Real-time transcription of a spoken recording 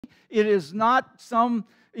It is not some,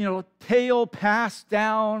 tale passed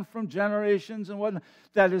down from generations and whatnot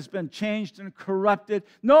that has been changed and corrupted.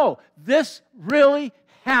 No, this really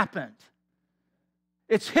happened.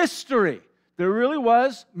 It's history. There really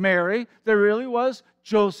was Mary. There really was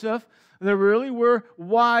Joseph. There really were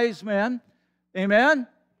wise men. Amen?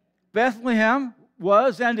 Bethlehem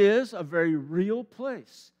was and is a very real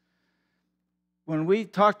place. When we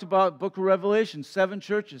talked about Book of Revelation, 7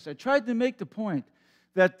 churches, I tried to make the point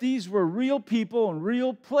that these were real people and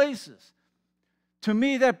real places. To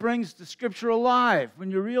me, that brings the Scripture alive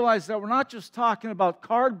when you realize that we're not just talking about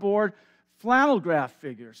cardboard flannel graph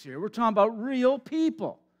figures here. We're talking about real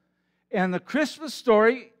people. And the Christmas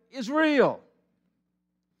story is real.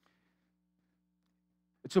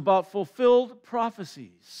 It's about fulfilled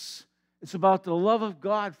prophecies. It's about the love of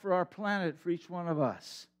God for our planet, for each one of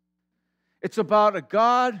us. It's about a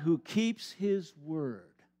God who keeps His word.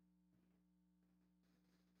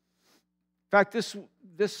 In fact,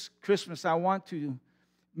 this Christmas, I want to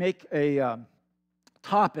make a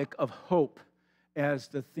topic of hope as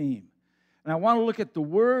the theme. And I want to look at the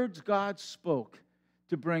words God spoke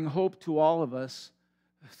to bring hope to all of us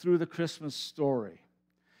through the Christmas story.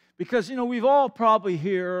 Because, we've all probably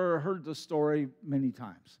heard the story many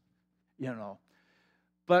times,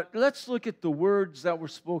 But let's look at the words that were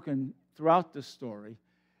spoken throughout the story,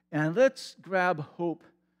 and let's grab hope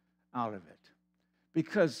out of it.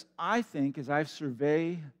 Because I think, as I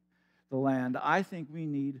survey the land, I think we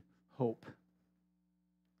need hope.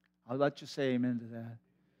 I'll let you say amen to that.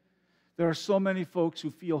 There are so many folks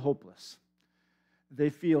who feel hopeless. They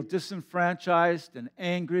feel disenfranchised and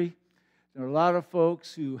angry. There are a lot of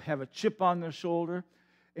folks who have a chip on their shoulder,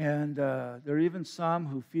 and there are even some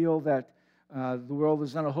who feel that the world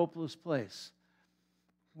is in a hopeless place.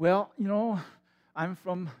 Well, I'm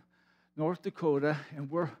from North Dakota, and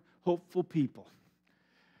we're hopeful people.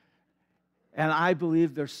 And I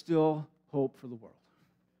believe there's still hope for the world.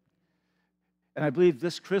 And I believe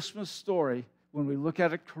this Christmas story, when we look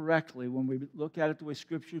at it correctly, when we look at it the way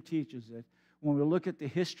Scripture teaches it, when we look at the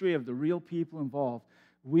history of the real people involved,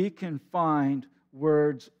 we can find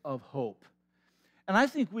words of hope. And I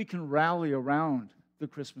think we can rally around the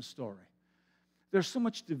Christmas story. There's so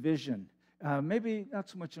much division, maybe not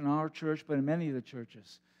so much in our church, but in many of the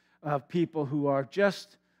churches, of people who are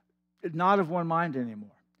just not of one mind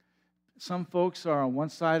anymore. Some folks are on one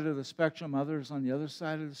side of the spectrum, others on the other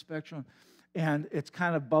side of the spectrum, and it's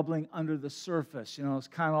kind of bubbling under the surface. It's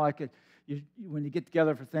kind of like when you get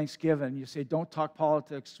together for Thanksgiving, you say, don't talk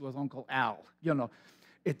politics with Uncle Al.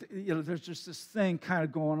 There's just this thing kind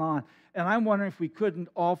of going on. And I'm wondering if we couldn't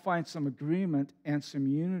all find some agreement and some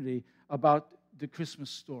unity about the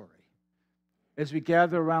Christmas story as we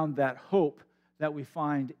gather around that hope that we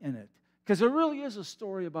find in it. Because there really is a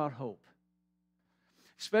story about hope.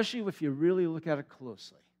 Especially if you really look at it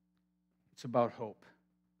closely. It's about hope.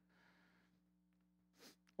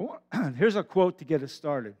 Here's a quote to get us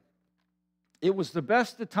started. It was the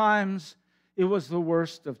best of times, it was the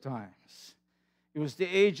worst of times. It was the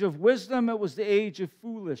age of wisdom, it was the age of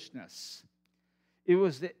foolishness. It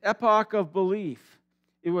was the epoch of belief,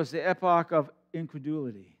 it was the epoch of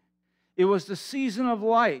incredulity. It was the season of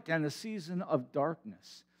light and the season of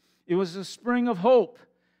darkness. It was the spring of hope.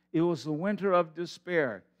 It was the winter of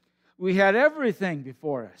despair. We had everything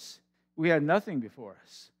before us. We had nothing before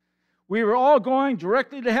us. We were all going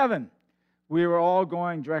directly to heaven. We were all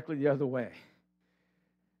going directly the other way.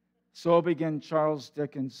 So began Charles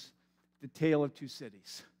Dickens' The Tale of Two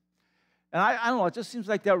Cities. And I don't know, it just seems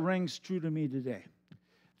like that rings true to me today.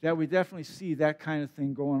 That we definitely see that kind of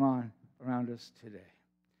thing going on around us today.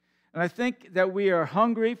 And I think that we are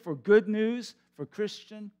hungry for good news, for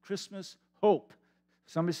Christian Christmas hope.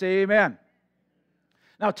 Somebody say amen.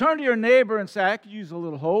 Now turn to your neighbor and say, I could use a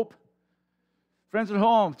little hope. Friends at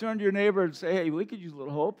home, turn to your neighbor and say, hey, we could use a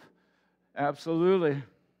little hope. Absolutely.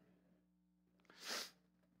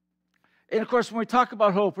 And of course, when we talk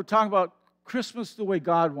about hope, we're talking about Christmas the way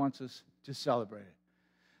God wants us to celebrate it.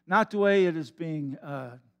 Not the way it is being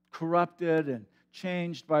corrupted and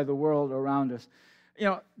changed by the world around us.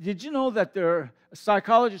 Did you know that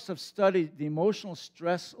psychologists have studied the emotional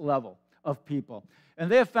stress level of people? And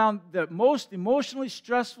they have found that most emotionally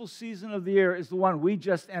stressful season of the year is the one we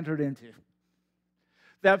just entered into.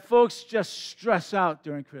 That folks just stress out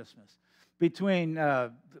during Christmas. Between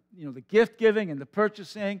the gift giving and the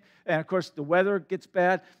purchasing, and of course the weather gets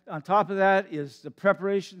bad. On top of that is the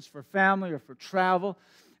preparations for family or for travel.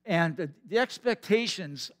 And the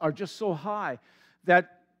expectations are just so high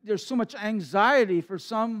that there's so much anxiety for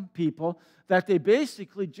some people that they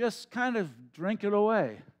basically just kind of drink it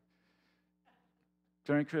away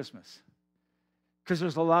during Christmas. because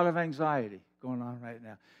there's a lot of anxiety going on right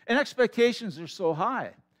now. And expectations are so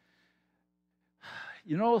high.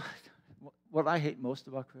 You know what I hate most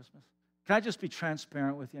about Christmas? Can I just be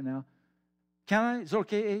transparent with you now? Can I? Is it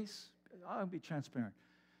okay, Ace? I'll be transparent.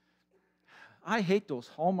 I hate those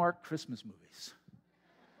Hallmark Christmas movies.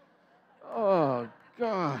 Oh,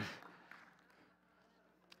 God.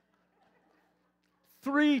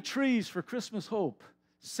 3 trees for Christmas hope.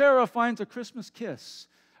 Sarah finds a Christmas kiss.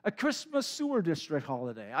 A Christmas sewer district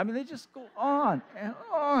holiday. I mean, they just go on and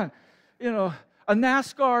on. You know, a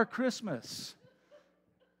NASCAR Christmas.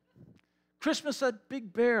 Christmas at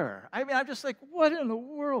Big Bear. I mean, I'm just like, what in the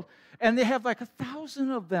world? And they have like 1,000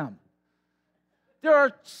 of them. There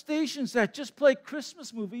are stations that just play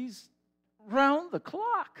Christmas movies round the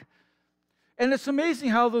clock. And it's amazing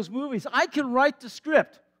how those movies, I can write the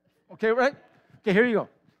script. Okay, right? Okay, here you go.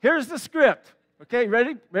 Here's the script. Okay,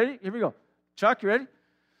 ready? Ready? Here we go. Chuck, you ready?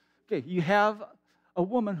 Okay, you have a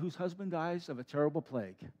woman whose husband dies of a terrible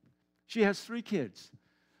plague. She has 3 kids.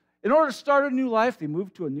 In order to start a new life, they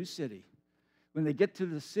move to a new city. When they get to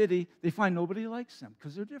the city, they find nobody likes them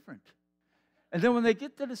because they're different. And then when they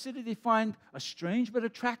get to the city, they find a strange but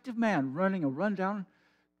attractive man running a rundown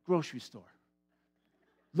grocery store.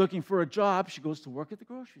 Looking for a job, she goes to work at the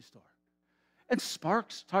grocery store. And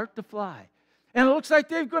sparks start to fly. And it looks like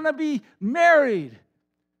they're going to be married.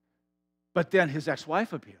 But then his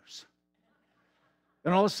ex-wife appears.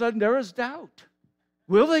 And all of a sudden, there is doubt.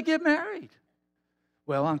 Will they get married?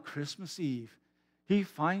 Well, on Christmas Eve, he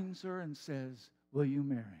finds her and says, will you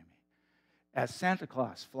marry me? As Santa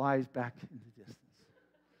Claus flies back in the distance.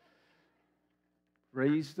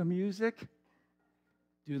 Raise the music.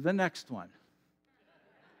 Do the next one.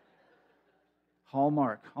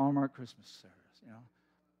 Hallmark Christmas service, you know.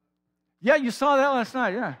 Yeah, you saw that last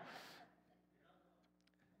night, yeah.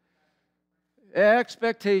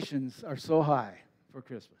 Expectations are so high for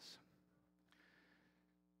Christmas.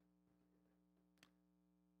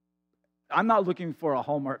 I'm not looking for a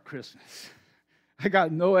Hallmark Christmas. I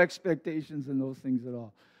got no expectations in those things at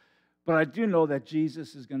all. But I do know that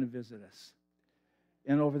Jesus is going to visit us.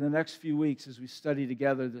 And over the next few weeks, as we study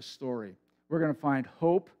together this story, we're going to find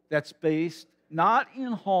hope that's based not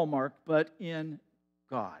in Hallmark, but in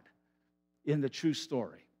God, in the true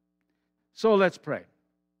story. So let's pray.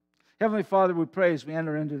 Heavenly Father, we pray as we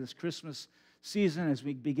enter into this Christmas season, as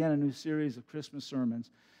we begin a new series of Christmas sermons,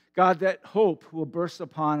 God, that hope will burst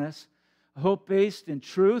upon us, a hope based in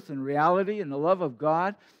truth and reality and the love of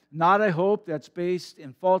God, not a hope that's based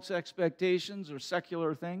in false expectations or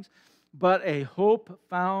secular things, but a hope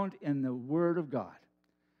found in the Word of God.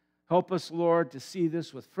 Help us, Lord, to see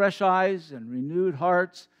this with fresh eyes and renewed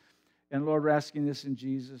hearts. And Lord, we're asking this in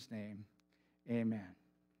Jesus' name. Amen.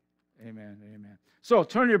 Amen. Amen. So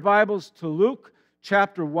turn your Bibles to Luke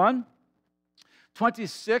chapter 1,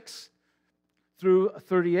 26 through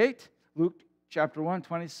 38. Luke chapter 1,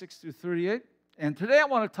 26 through 38. And today I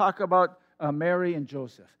want to talk about Mary and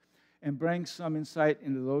Joseph and bring some insight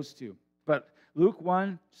into those two. But Luke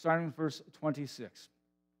 1, starting with verse 26.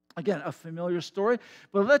 Again, a familiar story,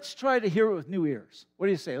 but let's try to hear it with new ears. What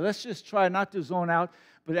do you say? Let's just try not to zone out,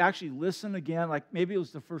 but actually listen again, like maybe it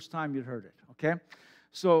was the first time you'd heard it, okay?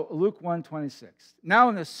 So Luke 1:26. Now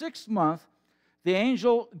in the 6th month, the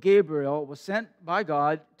angel Gabriel was sent by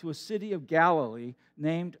God to a city of Galilee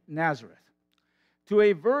named Nazareth, to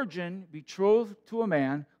a virgin betrothed to a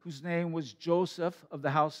man whose name was Joseph of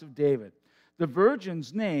the house of David. The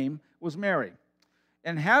virgin's name was Mary.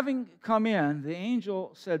 And having come in, the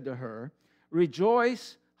angel said to her,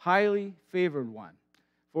 "Rejoice, highly favored one,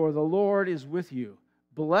 for the Lord is with you.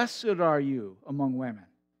 Blessed are you among women."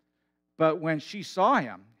 But when she saw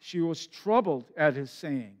him, she was troubled at his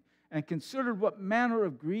saying, and considered what manner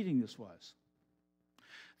of greeting this was.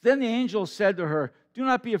 Then the angel said to her, "Do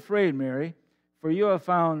not be afraid, Mary, for you have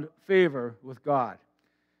found favor with God.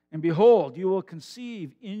 And behold, you will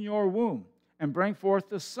conceive in your womb, and bring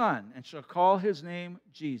forth a son, and shall call his name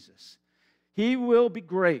Jesus. He will be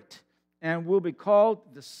great, and will be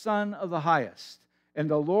called the Son of the Highest. And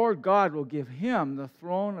the Lord God will give him the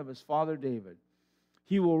throne of his father David.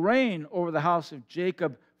 He will reign over the house of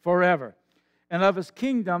Jacob forever, and of his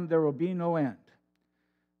kingdom there will be no end."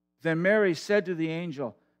 Then Mary said to the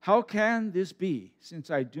angel, "How can this be,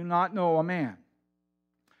 since I do not know a man?"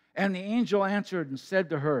 And the angel answered and said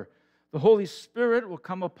to her, "The Holy Spirit will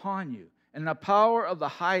come upon you, and the power of the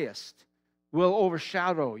Highest will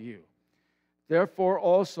overshadow you. Therefore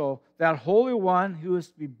also that Holy One who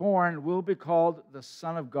is to be born will be called the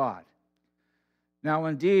Son of God. Now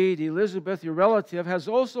indeed, Elizabeth, your relative, has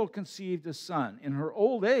also conceived a son in her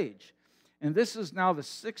old age, and this is now the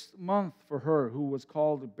 6th month for her who was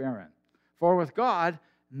called barren. For with God,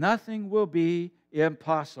 nothing will be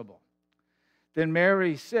impossible. Then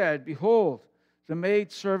Mary said, Behold, the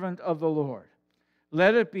maidservant of the Lord.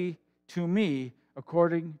 Let it be to me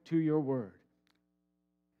according to your word.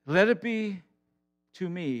 Let it be to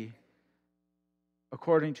me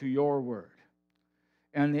according to your word.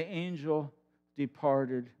 And the angel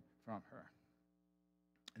departed from her.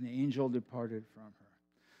 And the angel departed from her.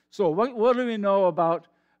 So what do we know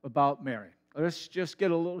about Mary? Let's just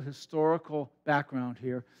get a little historical background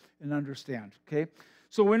here and understand, okay?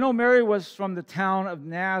 So we know Mary was from the town of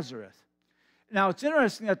Nazareth. Now, it's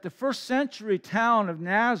interesting that the first century town of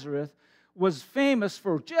Nazareth was famous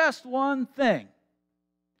for just one thing.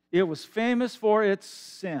 It was famous for its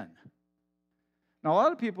sin. Now, a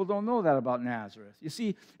lot of people don't know that about Nazareth. You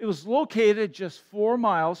see, it was located just 4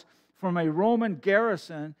 miles from a Roman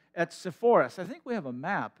garrison at Sepphoris. I think we have a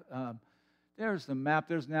map. There's the map.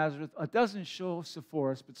 There's Nazareth. It doesn't show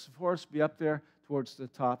Sepphoris, but Sepphoris will be up there towards the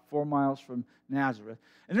top, 4 miles from Nazareth.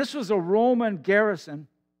 And this was a Roman garrison.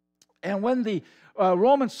 And when the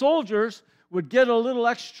Roman soldiers would get a little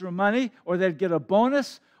extra money, or they'd get a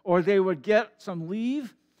bonus, or they would get some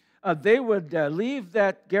leave, they would leave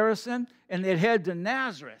that garrison and they'd head to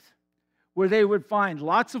Nazareth, where they would find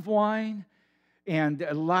lots of wine and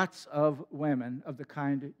lots of women of the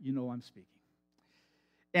kind you know I'm speaking.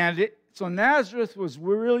 And so Nazareth was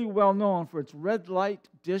really well known for its red light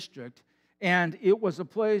district, and it was a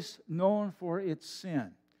place known for its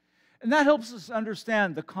sin. And that helps us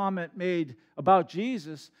understand the comment made about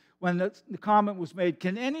Jesus when the comment was made,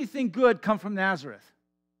 can anything good come from Nazareth?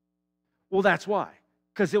 Well, that's why.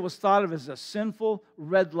 Because it was thought of as a sinful,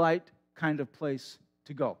 red light kind of place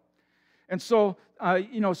to go. And so,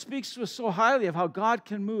 it speaks to us so highly of how God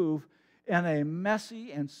can move in a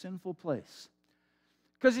messy and sinful place.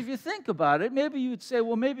 Because if you think about it, maybe you would say,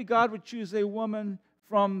 well, maybe God would choose a woman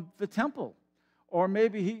from the temple. Or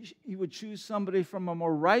maybe he would choose somebody from a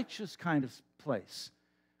more righteous kind of place.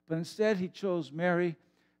 But instead, he chose Mary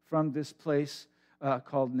from this place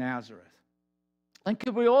called Nazareth. And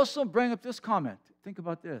could we also bring up this comment? Think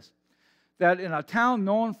about this. That in a town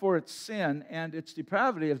known for its sin and its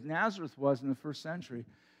depravity, as Nazareth was in the first century,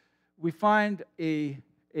 we find a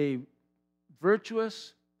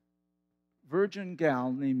virtuous virgin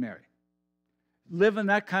gal named Mary. Living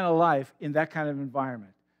that kind of life in that kind of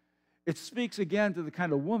environment. It speaks again to the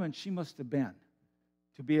kind of woman she must have been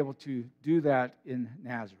to be able to do that in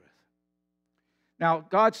Nazareth. Now,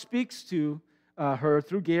 God speaks to her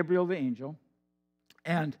through Gabriel the angel,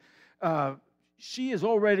 and she is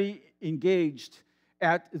already engaged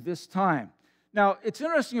at this time. Now, it's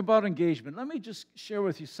interesting about engagement. Let me just share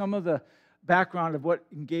with you some of the background of what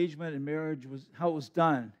engagement and marriage was, how it was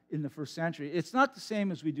done in the first century. It's not the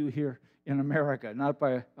same as we do here in America, not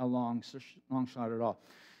by a long shot at all.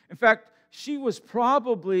 In fact, she was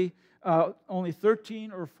probably only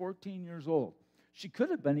 13 or 14 years old. She could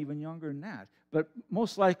have been even younger than that, but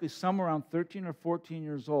most likely somewhere around 13 or 14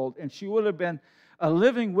 years old, and she would have been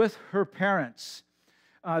living with her parents.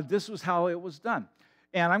 This was how it was done.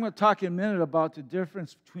 And I'm going to talk in a minute about the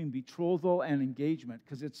difference between betrothal and engagement,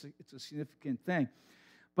 because it's a significant thing.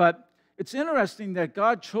 But it's interesting that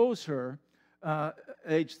God chose her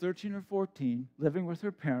age 13 or 14, living with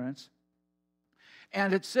her parents.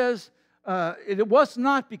 And it says it was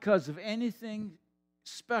not because of anything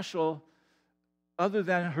special other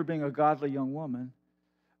than her being a godly young woman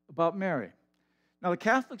about Mary. Now, the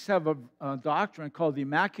Catholics have a doctrine called the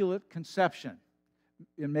Immaculate Conception.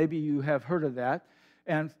 And maybe you have heard of that.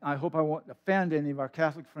 And I hope I won't offend any of our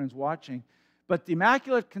Catholic friends watching. But the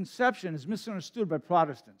Immaculate Conception is misunderstood by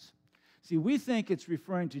Protestants. See, we think it's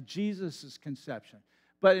referring to Jesus' conception.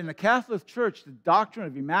 But in the Catholic Church, the doctrine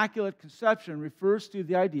of Immaculate Conception refers to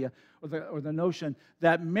the idea or the notion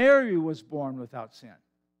that Mary was born without sin.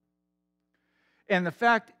 And the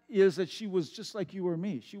fact is that she was just like you or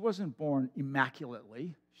me. She wasn't born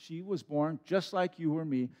immaculately. She was born just like you or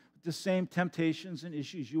me, with the same temptations and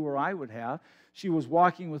issues you or I would have. She was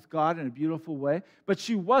walking with God in a beautiful way, but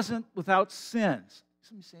she wasn't without sins.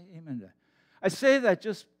 Somebody say amen to that. I say that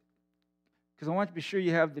just because I want to be sure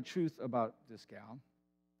you have the truth about this gal.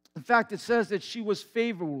 In fact, it says that she was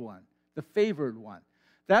favored one, the favored one.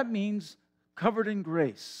 That means covered in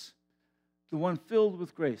grace. The one filled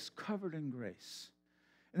with grace, covered in grace.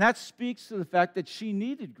 And that speaks to the fact that she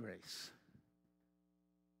needed grace.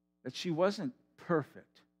 That she wasn't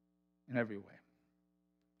perfect in every way.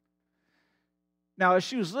 Now, as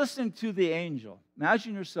she was listening to the angel,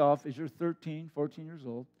 imagine yourself as you're 13, 14 years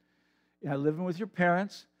old, living with your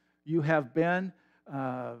parents. You have been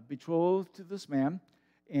betrothed to this man.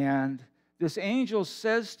 And this angel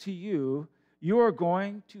says to you, you are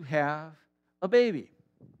going to have a baby.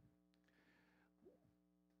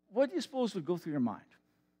 What do you suppose would go through your mind?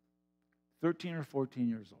 13 or 14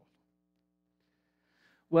 years old.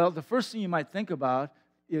 Well, the first thing you might think about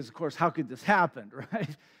is, of course, how could this happen,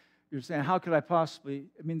 right? You're saying, how could I possibly?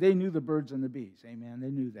 I mean, they knew the birds and the bees, amen? They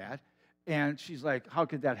knew that. And she's like, how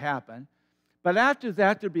could that happen? But after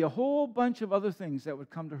that, there'd be a whole bunch of other things that would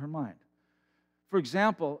come to her mind. For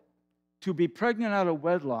example, to be pregnant out of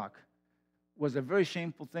wedlock was a very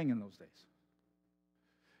shameful thing in those days.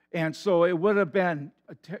 And so it would have been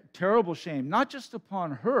a terrible shame, not just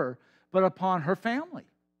upon her, but upon her family,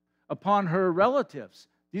 upon her relatives.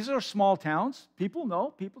 These are small towns. People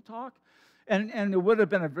know, people talk. And it would have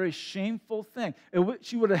been a very shameful thing.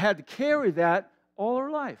 She would have had to carry that all her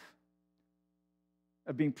life,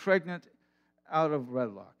 of being pregnant out of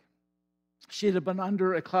wedlock. She'd have been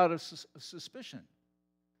under a cloud of suspicion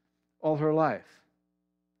all her life.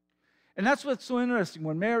 And that's what's so interesting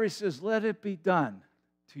when Mary says, let it be done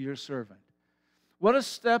to your servant. What a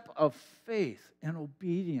step of faith and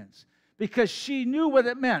obedience, because she knew what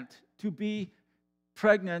it meant to be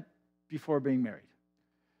pregnant before being married.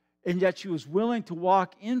 And yet she was willing to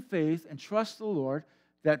walk in faith and trust the Lord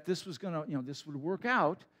that this was going to, this would work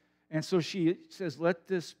out. And so she says, let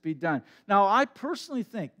this be done. Now, I personally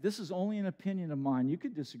think, this is only an opinion of mine, you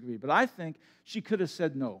could disagree, but I think she could have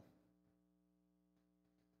said no.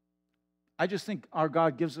 I just think our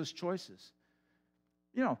God gives us choices.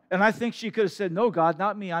 And I think she could have said, no, God,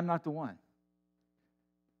 not me, I'm not the one.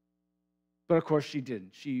 But of course she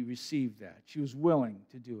didn't. She received that. She was willing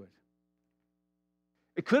to do it.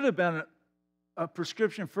 It could have been a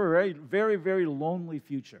prescription for a very, very lonely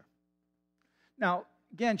future. Now,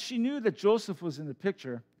 again, she knew that Joseph was in the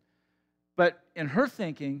picture, but in her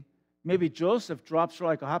thinking, maybe Joseph drops her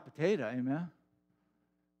like a hot potato, amen?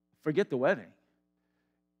 Forget the wedding.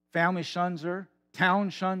 Family shuns her, town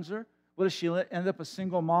shuns her. What does she end up a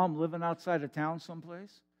single mom living outside of town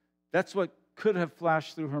someplace? That's what could have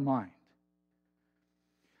flashed through her mind.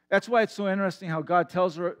 That's why it's so interesting how God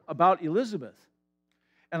tells her about Elizabeth.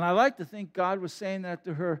 And I like to think God was saying that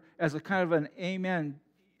to her as a kind of an amen.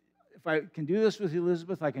 If I can do this with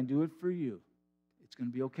Elizabeth, I can do it for you. It's going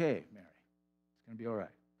to be okay, Mary. It's going to be all right.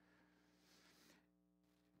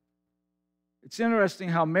 It's interesting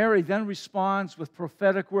how Mary then responds with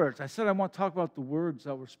prophetic words. I said I want to talk about the words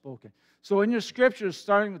that were spoken. So in your scriptures,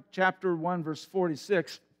 starting with chapter 1, verse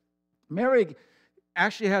 46, Mary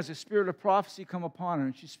actually has a spirit of prophecy come upon her,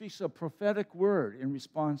 and she speaks a prophetic word in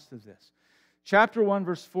response to this. Chapter 1,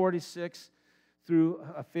 verse 46 through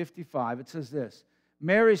 55, it says this,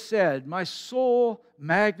 Mary said, my soul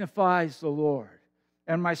magnifies the Lord,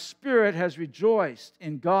 and my spirit has rejoiced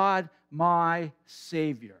in God my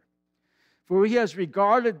Savior. For he has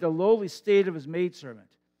regarded the lowly state of his maidservant.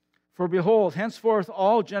 For behold, henceforth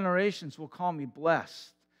all generations will call me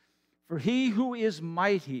blessed. For he who is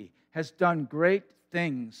mighty has done great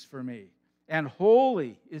things for me, and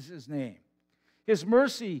holy is his name. His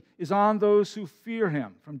mercy is on those who fear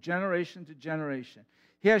him from generation to generation.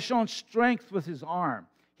 He has shown strength with his arm.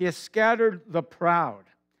 He has scattered the proud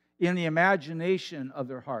in the imagination of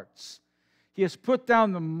their hearts. He has put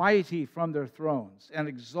down the mighty from their thrones and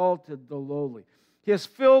exalted the lowly. He has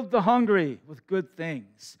filled the hungry with good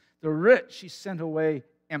things. The rich he sent away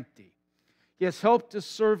empty. He has helped his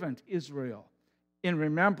servant Israel in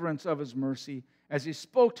remembrance of his mercy, as he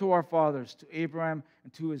spoke to our fathers, to Abraham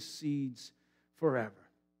and to his seeds forever.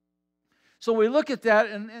 So we look at that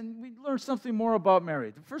and we learn something more about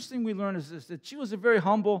Mary. The first thing we learn is this, that she was a very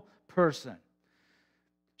humble person.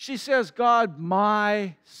 She says, God,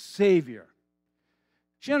 my Savior.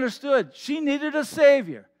 She understood she needed a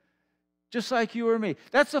Savior, just like you or me.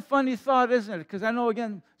 That's a funny thought, isn't it? Because I know,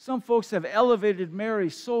 again, some folks have elevated Mary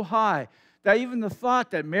so high that even the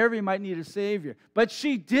thought that Mary might need a Savior. But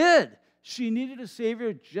she did. She needed a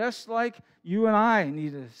Savior just like you and I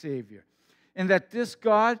needed a Savior. And that this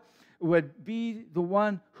God would be the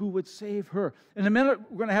one who would save her. In a minute,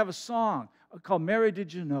 we're going to have a song called Mary,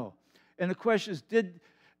 Did You Know? And the question is,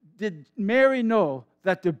 did Mary know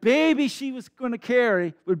that the baby she was going to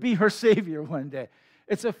carry would be her Savior one day?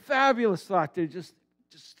 It's a fabulous thought to just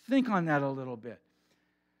think on that a little bit.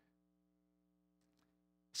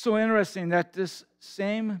 So interesting that this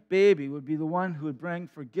same baby would be the one who would bring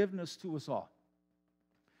forgiveness to us all,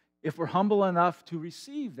 if we're humble enough to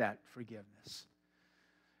receive that forgiveness.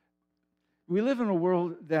 We live in a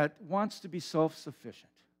world that wants to be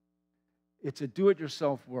self-sufficient. It's a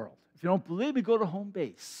do-it-yourself world. If you don't believe me, go to home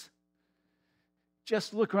base.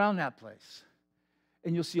 Just look around that place,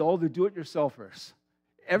 and you'll see all the do-it-yourselfers.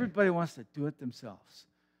 Everybody wants to do it themselves.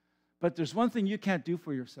 But there's one thing you can't do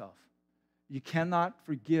for yourself. You cannot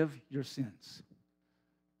forgive your sins.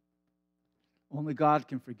 Only God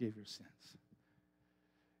can forgive your sins.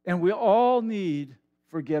 And we all need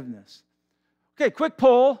forgiveness. Okay, quick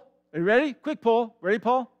poll. Are you ready? Quick poll. Ready,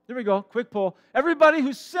 Paul? Here we go. Quick poll. Everybody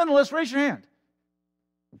who's sinless, raise your hand.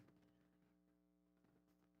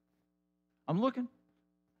 I'm looking.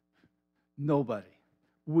 Nobody.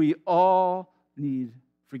 We all need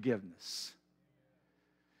forgiveness.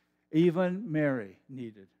 Even Mary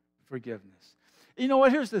needed forgiveness. You know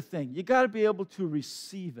what? Here's the thing. You got to be able to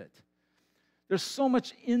receive it. There's so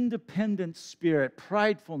much independent spirit,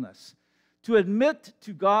 pridefulness. To admit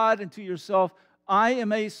to God and to yourself, I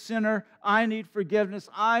am a sinner. I need forgiveness.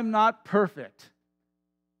 I'm not perfect.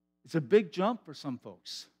 It's a big jump for some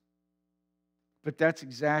folks. But that's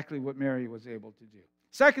exactly what Mary was able to do.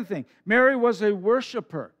 Second thing, Mary was a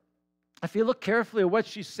worshiper. If you look carefully at what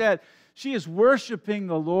she said, she is worshiping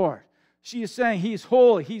the Lord. She is saying He's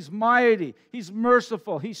holy, He's mighty, He's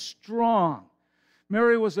merciful, He's strong.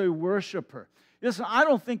 Mary was a worshiper. Listen, I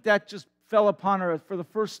don't think that just fell upon her for the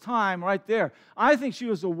first time right there. I think she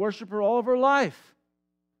was a worshiper all of her life.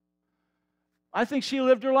 I think she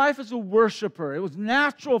lived her life as a worshiper. It was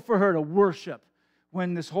natural for her to worship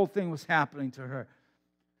when this whole thing was happening to her.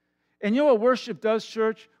 And you know what worship does,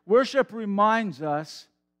 church? Worship reminds us,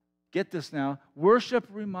 get this now, worship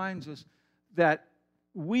reminds us that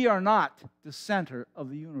we are not the center of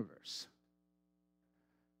the universe.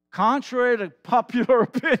 Contrary to popular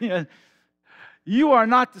opinion, you are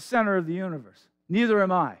not the center of the universe. Neither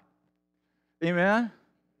am I. Amen?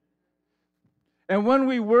 And when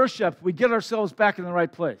we worship, we get ourselves back in the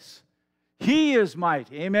right place. He is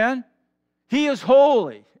mighty. Amen? He is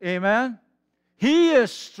holy. Amen? He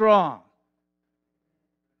is strong.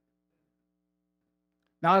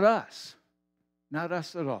 Not us. Not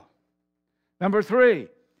us at all. Number 3,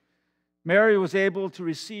 Mary was able to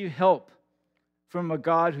receive help from a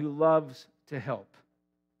God who loves to help.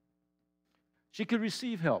 She could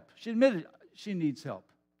receive help. She admitted she needs help.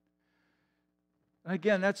 And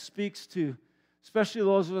again, that speaks to especially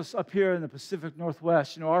those of us up here in the Pacific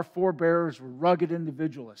Northwest. You know, our forebears were rugged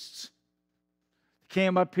individualists. They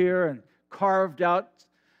came up here and carved out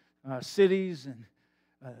cities and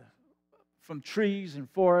from trees and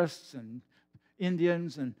forests and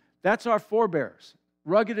Indians, and that's our forebears,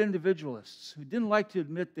 rugged individualists who didn't like to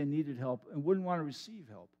admit they needed help and wouldn't want to receive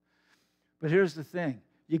help. But here's the thing.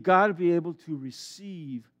 You got to be able to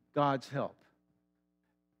receive God's help.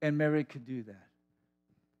 And Mary could do that.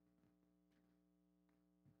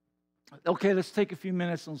 Okay, let's take a few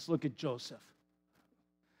minutes and let's look at Joseph.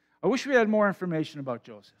 I wish we had more information about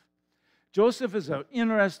Joseph. Joseph is an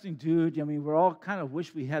interesting dude. I mean, we all kind of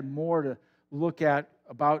wish we had more to look at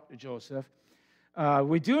about Joseph.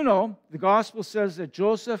 We do know, the gospel says that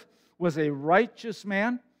Joseph was a righteous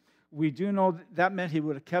man. We do know that meant he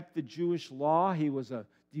would have kept the Jewish law. He was a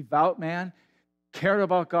devout man, cared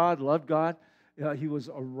about God, loved God. He was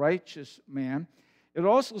a righteous man. It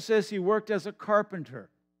also says he worked as a carpenter.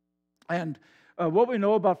 And what we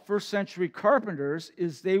know about first century carpenters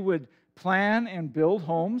is they would plan and build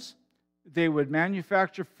homes. They would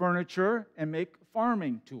manufacture furniture and make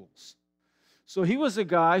farming tools. So he was a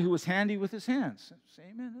guy who was handy with his hands. Say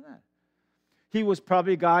amen to that. He was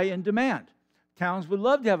probably a guy in demand. Towns would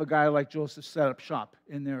love to have a guy like Joseph set up shop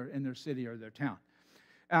in their city or their town.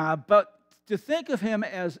 But to think of him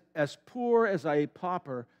as poor as a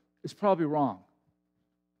pauper is probably wrong.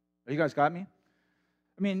 You guys got me?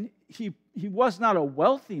 I mean, he was not a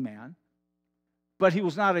wealthy man, but he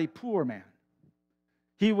was not a poor man.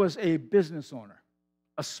 He was a business owner,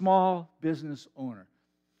 a small business owner.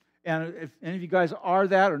 And if any of you guys are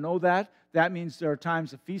that or know that, that means there are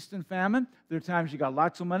times of feast and famine. There are times you got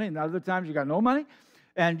lots of money, and other times you got no money.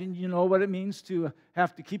 And you know what it means to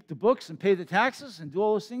have to keep the books and pay the taxes and do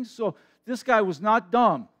all those things. So this guy was not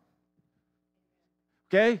dumb.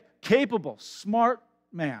 Okay? Capable, smart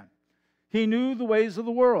man. He knew the ways of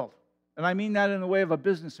the world. And I mean that in the way of a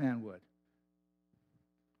businessman would.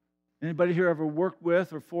 Anybody here ever worked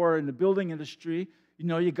with or for in the building industry, you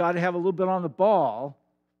know you got to have a little bit on the ball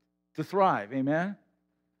to thrive. Amen?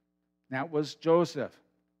 That was Joseph.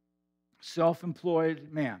 Self-employed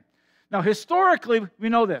man. Now, historically, we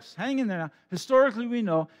know this. Hang in there now. Historically, we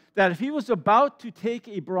know that if he was about to take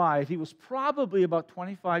a bride, he was probably about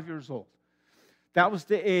 25 years old. That was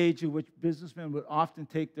the age at which businessmen would often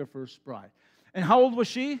take their first bride. And how old was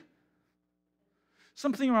she?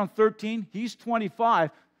 Something around 13. He's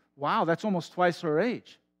 25. Wow, that's almost twice her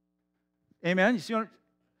age. Amen? You see what?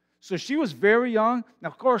 So she was very young. Now,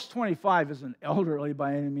 of course, 25 isn't elderly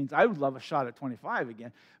by any means. I would love a shot at 25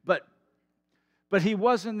 again. But he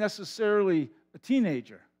wasn't necessarily a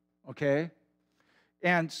teenager, okay?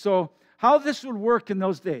 And so how this would work in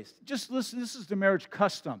those days, just listen, this is the marriage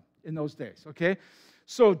custom in those days, okay?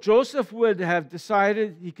 So Joseph would have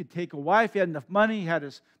decided he could take a wife. He had enough money. He had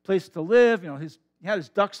his place to live. He had his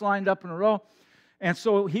ducks lined up in a row. And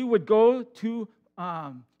so he would go to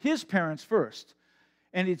his parents first.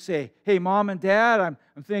 And he'd say, hey, Mom and Dad,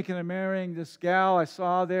 I'm thinking of marrying this gal I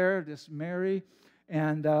saw there, this Mary.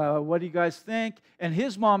 And what do you guys think? And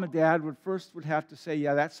his mom and dad would have to say,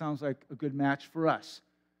 yeah, that sounds like a good match for us.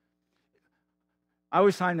 I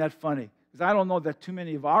always find that funny, because I don't know that too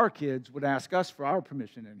many of our kids would ask us for our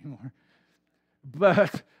permission anymore.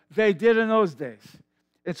 But they did in those days.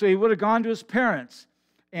 And so he would have gone to his parents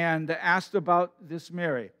and asked about this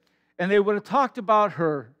Mary. And they would have talked about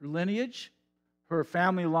her lineage, her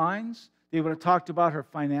family lines. They would have talked about her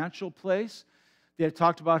financial place. They had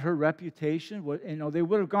talked about her reputation. They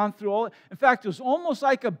would have gone through all. In fact, it was almost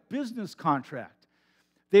like a business contract.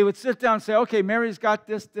 They would sit down and say, okay, Mary's got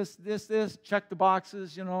this, check the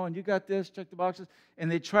boxes, and you got this, check the boxes. And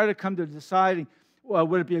they try to come to deciding, well,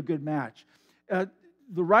 would it be a good match? The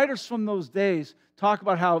writers from those days talk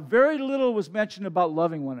about how very little was mentioned about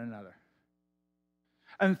loving one another.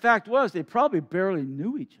 And the fact was, they probably barely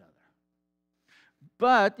knew each other.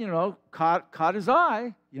 But, caught his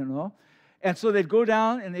eye, And so they'd go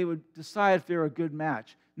down and they would decide if they were a good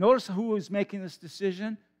match. Notice who was making this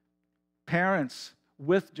decision? Parents,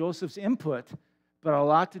 with Joseph's input, but a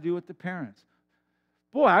lot to do with the parents.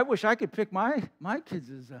 Boy, I wish I could pick my kids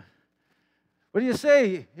as what do you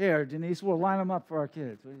say here, Denise? We'll line them up for our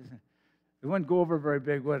kids. What do you say? It wouldn't go over very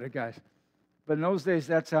big, would it, guys? But in those days,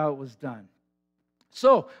 that's how it was done.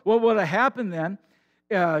 So what would have happened then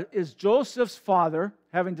is Joseph's father,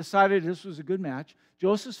 having decided this was a good match,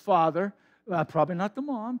 Joseph's father, probably not the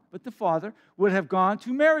mom, but the father, would have gone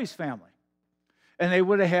to Mary's family. And they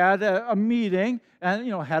would have had a meeting and,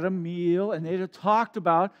 had a meal, and they'd have talked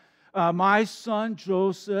about my son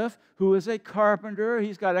Joseph, who is a carpenter.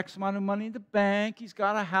 He's got X amount of money in the bank. He's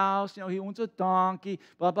got a house. He owns a donkey,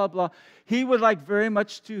 blah, blah, blah. He would like very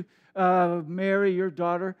much to marry your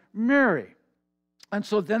daughter, Mary. And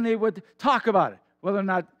so then they would talk about it, whether or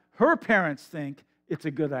not her parents think it's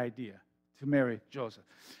a good idea to marry Joseph.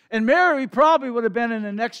 And Mary probably would have been in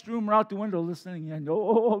the next room or out the window listening and,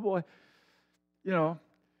 oh boy,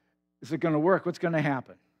 is it going to work? What's going to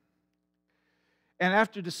happen? And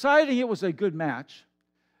after deciding it was a good match,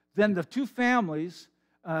 then the two families,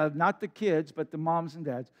 not the kids, but the moms and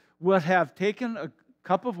dads, would have taken a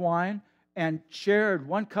cup of wine and shared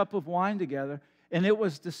one cup of wine together, and it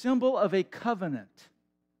was the symbol of a covenant.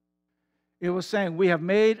 It was saying, we have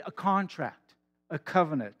made a contract, a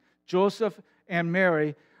covenant. Joseph and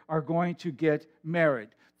Mary are going to get married.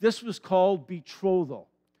 This was called betrothal.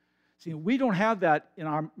 See, we don't have that in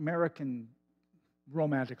our American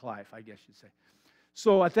romantic life, I guess you'd say.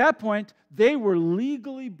 So at that point, they were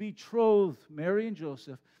legally betrothed, Mary and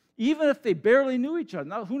Joseph, even if they barely knew each other.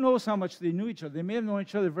 Now, who knows how much they knew each other? They may have known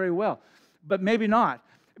each other very well, but maybe not.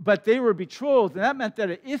 But they were betrothed, and that meant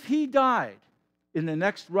that if he died in the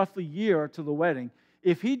next roughly year to the wedding,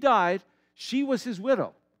 if he died, she was his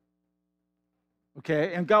widow,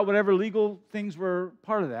 okay, and got whatever legal things were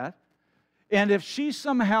part of that. And if she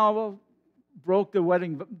somehow broke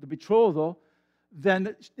the betrothal,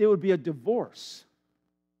 then it would be a divorce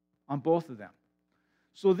on both of them.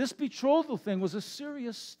 So this betrothal thing was a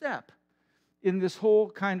serious step in this whole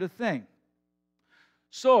kind of thing.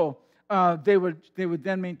 So they would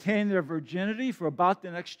then maintain their virginity for about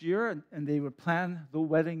the next year, and they would plan the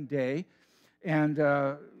wedding day and,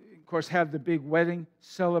 of course, have the big wedding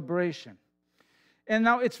celebration. And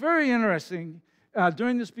now it's very interesting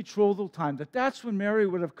during this betrothal time that's when Mary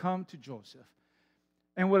would have come to Joseph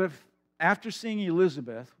and would have, after seeing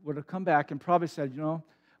Elizabeth, would have come back and probably said,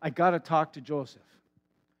 I got to talk to Joseph.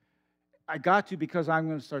 I got to because I'm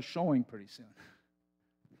going to start showing pretty soon.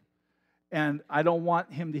 And I don't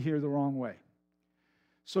want him to hear the wrong way.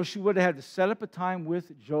 So she would have had to set up a time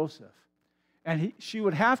with Joseph. And she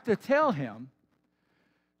would have to tell him,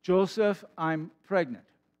 Joseph, I'm pregnant.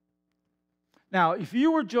 Now, if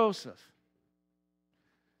you were Joseph,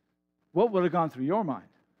 what would have gone through your mind?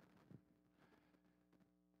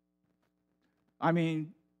 I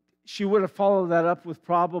mean, she would have followed that up with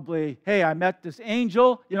probably, hey, I met this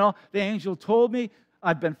angel. The angel told me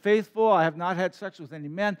I've been faithful. I have not had sex with any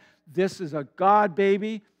men. This is a God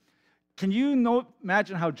baby. Can you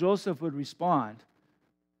imagine how Joseph would respond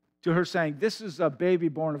to her saying, this is a baby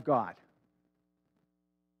born of God?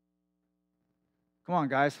 Come on,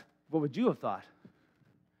 guys. What would you have thought?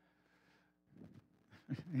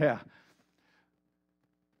 Yeah.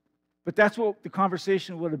 But that's what the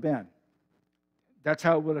conversation would have been. That's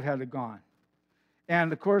how it would have had to gone.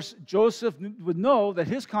 And, of course, Joseph would know that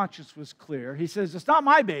his conscience was clear. He says, it's not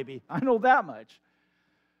my baby. I know that much.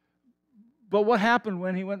 But what happened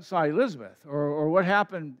when he went and saw Elizabeth? Or what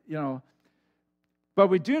happened, But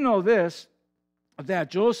we do know this, that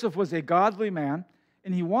Joseph was a godly man,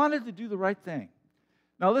 and he wanted to do the right thing.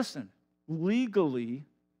 Now listen, legally,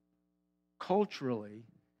 culturally,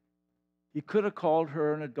 he could have called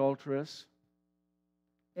her an adulteress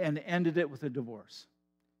and ended it with a divorce.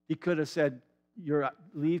 He could have said,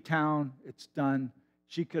 leave town, it's done.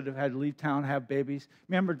 She could have had to leave town, have babies.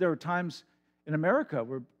 Remember, there were times in America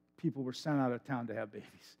where people were sent out of town to have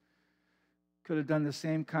babies. Could have done the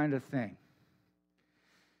same kind of thing.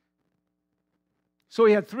 So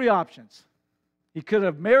he had three options. He could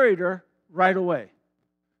have married her right away.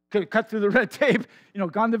 Could have cut through the red tape,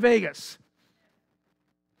 gone to Vegas.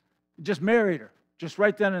 Just married her, just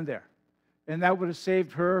right then and there. And that would have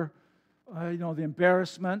saved her, the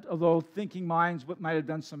embarrassment, although thinking minds might have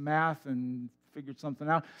done some math and figured something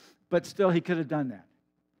out. But still, he could have done that.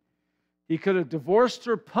 He could have divorced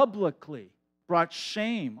her publicly, brought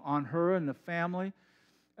shame on her and the family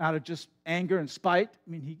out of just anger and spite.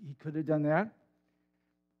 He could have done that.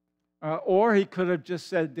 Or he could have just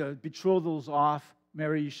said, the betrothal's off.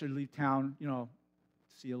 Mary, you should leave town.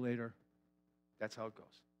 See you later. That's how it goes.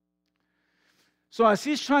 So as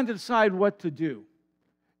he's trying to decide what to do,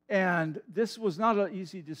 and this was not an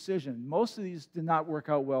easy decision. Most of these did not work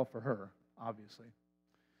out well for her, obviously.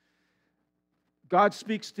 God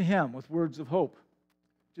speaks to him with words of hope,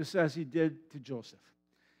 just as he did to Joseph.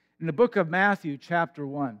 In the book of Matthew, chapter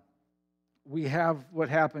 1, we have what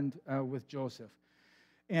happened with Joseph.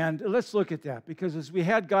 And let's look at that, because as we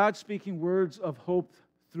had God speaking words of hope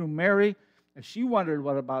through Mary, as she wondered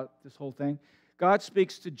what about this whole thing, God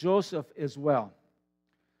speaks to Joseph as well,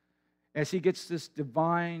 as he gets this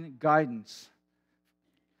divine guidance.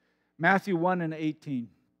 Matthew 1:18.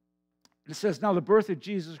 It says, now the birth of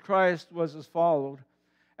Jesus Christ was as followed.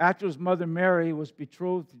 After his mother Mary was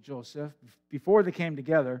betrothed to Joseph, before they came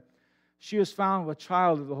together, she was found with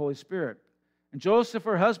child of the Holy Spirit. And Joseph,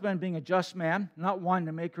 her husband, being a just man, not wanting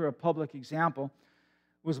to make her a public example,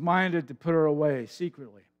 was minded to put her away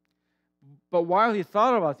secretly. But while he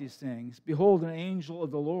thought about these things, behold, an angel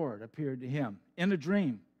of the Lord appeared to him in a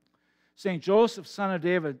dream, saying, Joseph, son of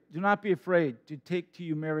David, do not be afraid to take to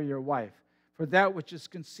you Mary your wife, for that which is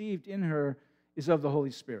conceived in her is of the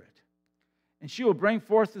Holy Spirit. And she will bring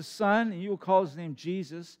forth a son, and you will call his name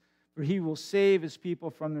Jesus, for he will save his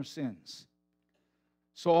people from their sins.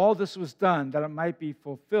 So all this was done that it might be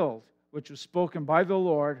fulfilled, which was spoken by the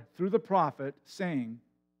Lord through the prophet, saying,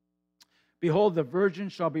 behold, the virgin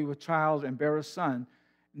shall be with child and bear a son,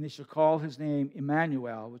 and they shall call his name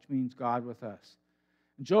Emmanuel, which means God with us.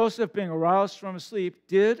 And Joseph, being aroused from his sleep,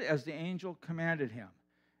 did as the angel commanded him,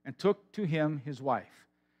 and took to him his wife,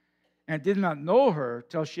 and did not know her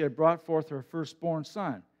till she had brought forth her firstborn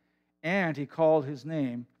son, and he called his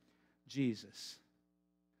name Jesus.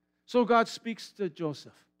 So God speaks to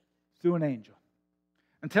Joseph through an angel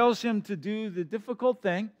and tells him to do the difficult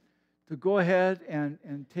thing, to go ahead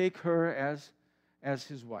and take her as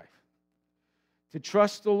his wife, to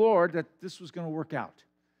trust the Lord that this was going to work out,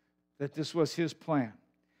 that this was his plan.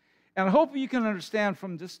 And I hope you can understand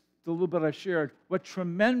from just the little bit I shared what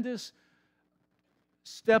tremendous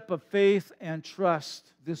step of faith and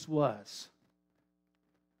trust this was,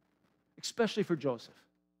 especially for Joseph.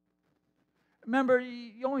 Remember,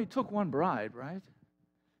 he only took one bride, right?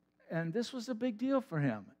 And this was a big deal for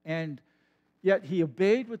him. And yet he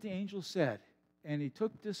obeyed what the angel said, and he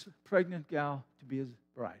took this pregnant gal to be his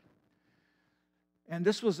bride. And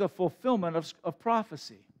this was a fulfillment of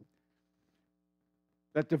prophecy,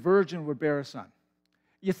 that the virgin would bear a son.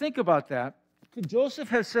 You think about that. Could Joseph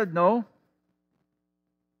have said no?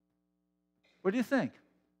 What do you think?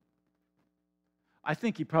 I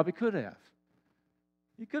think he probably could have.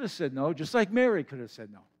 He could have said no, just like Mary could have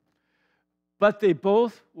said no. But they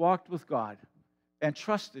both walked with God and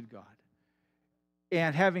trusted God.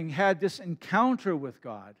 And having had this encounter with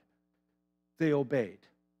God, they obeyed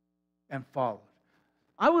and followed.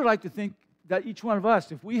 I would like to think that each one of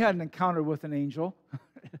us, if we had an encounter with an angel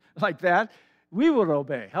like that, we would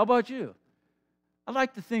obey. How about you? I'd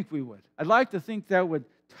like to think we would. I'd like to think that would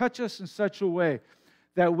touch us in such a way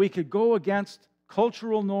that we could go against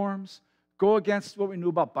cultural norms, go against what we knew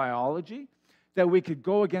about biology, that we could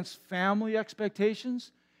go against family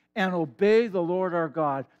expectations and obey the Lord our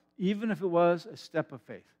God, even if it was a step of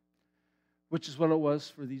faith, which is what it was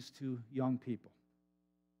for these two young people.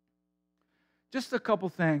 Just a couple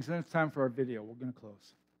things, and then it's time for our video. We're going to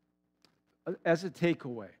close. As a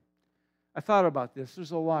takeaway, I thought about this.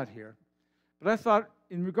 There's a lot here. But I thought,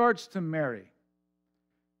 in regards to Mary,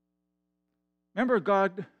 Remember,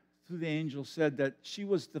 God, through the angel, said that she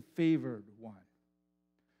was the favored one,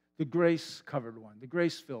 the grace-covered one, the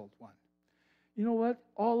grace-filled one. You know what?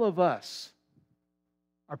 All of us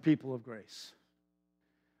are people of grace.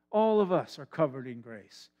 All of us are covered in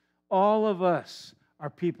grace. All of us are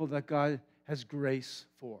people that God has grace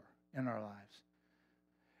for in our lives.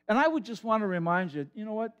 And I would just want to remind you, you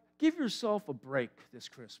know what? Give yourself a break this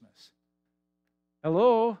Christmas.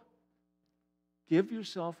 Hello? Give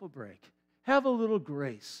yourself a break. Have a little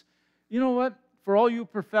grace. You know what? For all you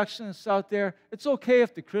perfectionists out there, it's okay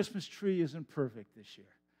if the Christmas tree isn't perfect this year.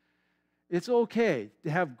 It's okay to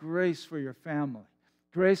have grace for your family,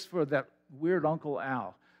 grace for that weird Uncle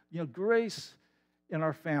Al. You know, grace in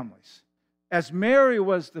our families. As Mary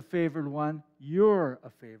was the favored one, you're a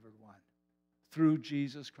favored one through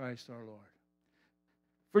Jesus Christ our Lord.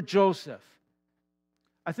 For Joseph,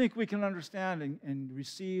 I think we can understand and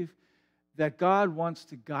receive that God wants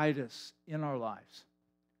to guide us in our lives,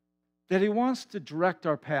 that He wants to direct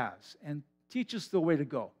our paths and teach us the way to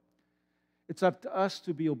go. It's up to us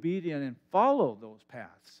to be obedient and follow those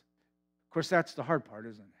paths. Of course, that's the hard part,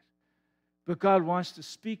 isn't it? But God wants to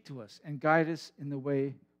speak to us and guide us in the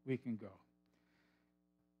way we can go.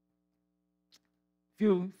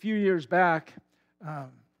 Few years back,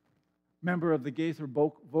 member of the Gaither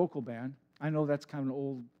vocal band, I know that's kind of an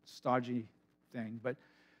old, stodgy thing, but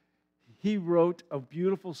he wrote a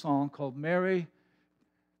beautiful song called Mary,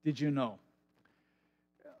 Did You Know?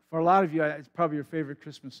 For a lot of you, it's probably your favorite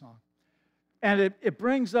Christmas song. And it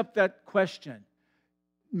brings up that question.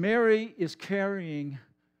 Mary is carrying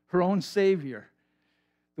her own Savior,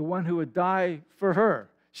 the one who would die for her.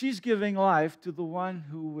 She's giving life to the one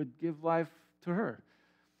who would give life to her.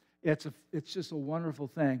 It's just a wonderful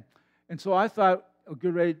thing. And so I thought a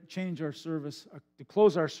good way to change our service, to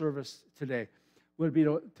close our service today, would be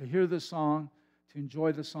to hear the song, to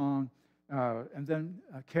enjoy the song, and then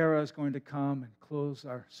Kara is going to come and close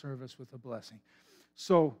our service with a blessing.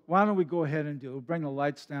 So why don't we go ahead and do it? We'll bring the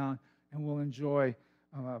lights down, and we'll enjoy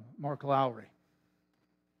Mark Lowry.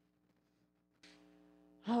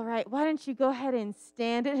 All right, why don't you go ahead and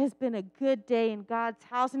stand? It has been a good day in God's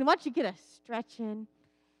house, and why don't you get a stretch in?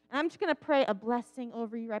 And I'm just going to pray a blessing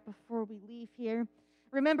over you right before we leave here.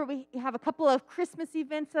 Remember, we have a couple of Christmas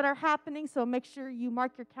events that are happening, so make sure you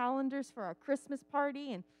mark your calendars for our Christmas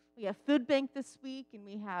party. And we have food bank this week, and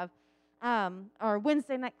we have our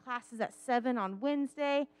Wednesday night classes at 7 on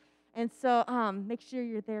Wednesday. And so make sure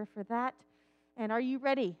you're there for that. And are you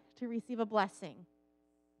ready to receive a blessing?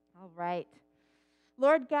 All right.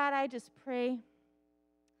 Lord God, I just pray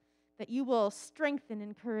that you will strengthen and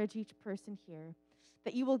encourage each person here,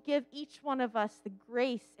 that you will give each one of us the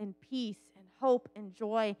grace and peace and hope and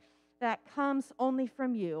joy that comes only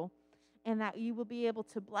from you, and that you will be able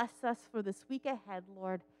to bless us for this week ahead,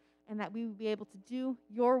 Lord, and that we will be able to do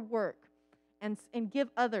your work and give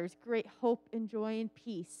others great hope and joy and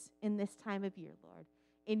peace in this time of year, Lord.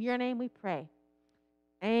 In your name we pray.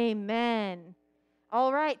 Amen.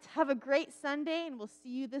 All right, have a great Sunday, and we'll see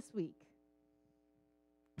you this week.